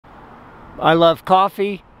I love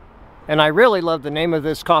coffee, and I really love the name of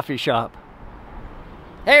this coffee shop.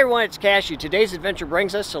 Hey everyone, it's Cashew. Today's adventure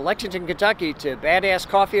brings us to Lexington, Kentucky to Badass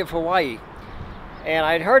Coffee of Hawaii. And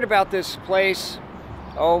I'd heard about this place,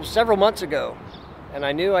 several months ago. And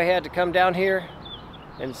I knew I had to come down here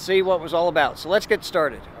and see what it was all about. So let's get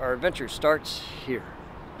started. Our adventure starts here.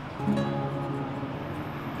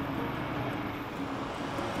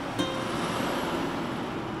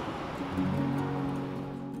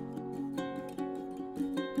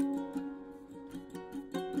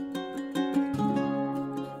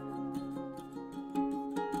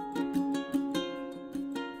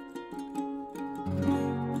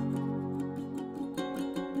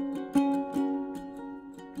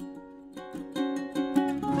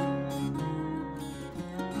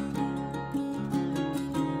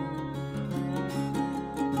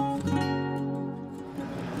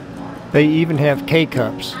 They even have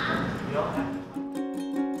K-cups.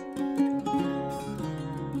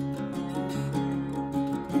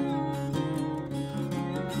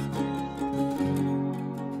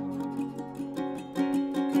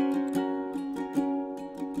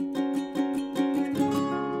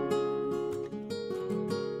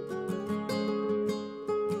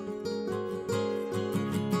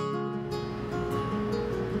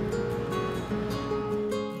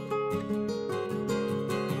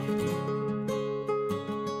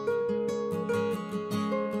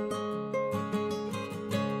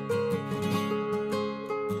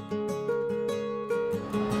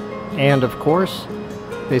 And of course,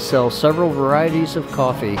 they sell several varieties of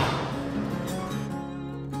coffee.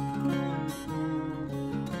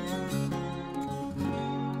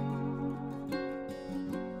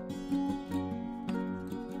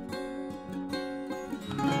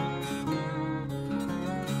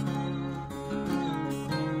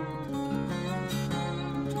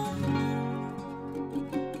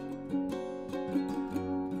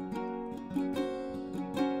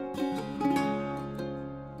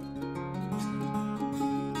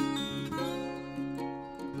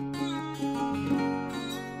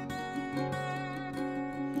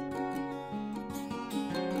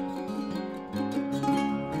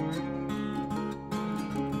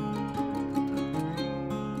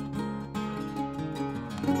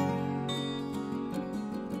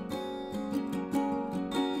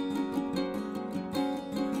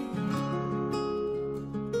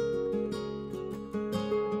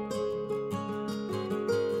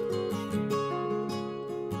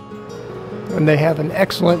 And they have an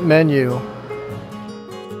excellent menu.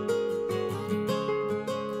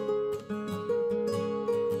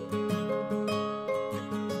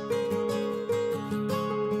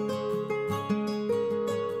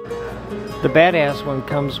 The Badass one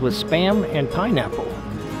comes with Spam and pineapple.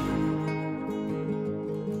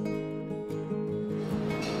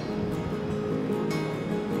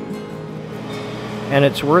 And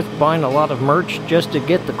it's worth buying a lot of merch just to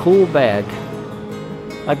get the cool bag.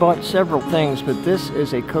 I bought several things, but this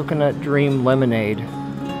is a Coconut Dream Lemonade.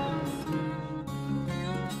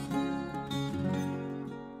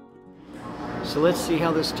 So let's see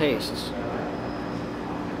how this tastes.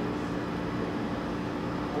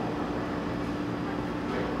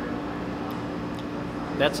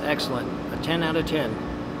 That's excellent, a 10 out of 10.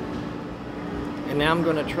 And now I'm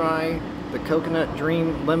going to try the Coconut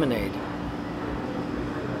Dream Lemonade.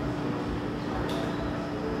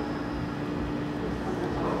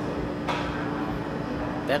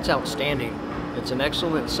 That's outstanding. It's an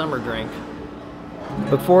excellent summer drink.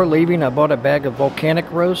 Before leaving, I bought a bag of volcanic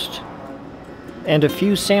roast and a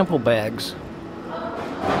few sample bags.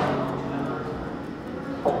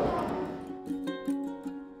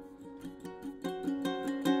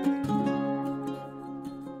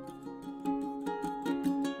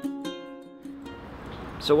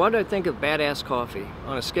 So what do I think of Badass Coffee?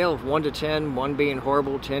 On a scale of 1 to 10, 1 being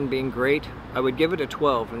horrible, 10 being great, I would give it a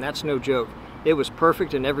 12, and that's no joke. It was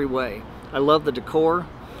perfect in every way. I love the decor.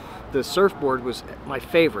 The surfboard was my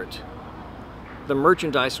favorite. The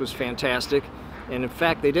merchandise was fantastic. And in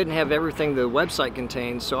fact, they didn't have everything the website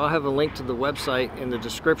contains, so I'll have a link to the website in the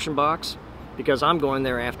description box because I'm going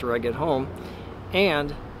there after I get home.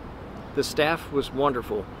 And the staff was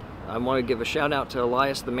wonderful. I want to give a shout out to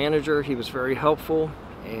Elias, the manager. He was very helpful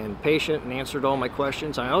and patient and answered all my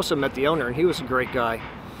questions. I also met the owner, and he was a great guy.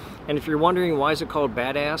 And if you're wondering why is it called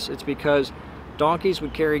Badass, it's because donkeys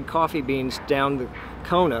would carry coffee beans down the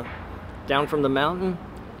Kona, down from the mountain,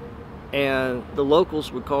 and the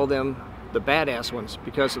locals would call them the badass ones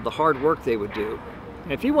because of the hard work they would do.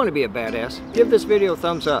 And if you want to be a badass, give this video a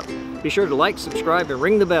thumbs up. Be sure to like, subscribe, and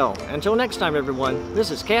ring the bell. Until next time, everyone, this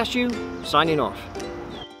is Cashew, signing off.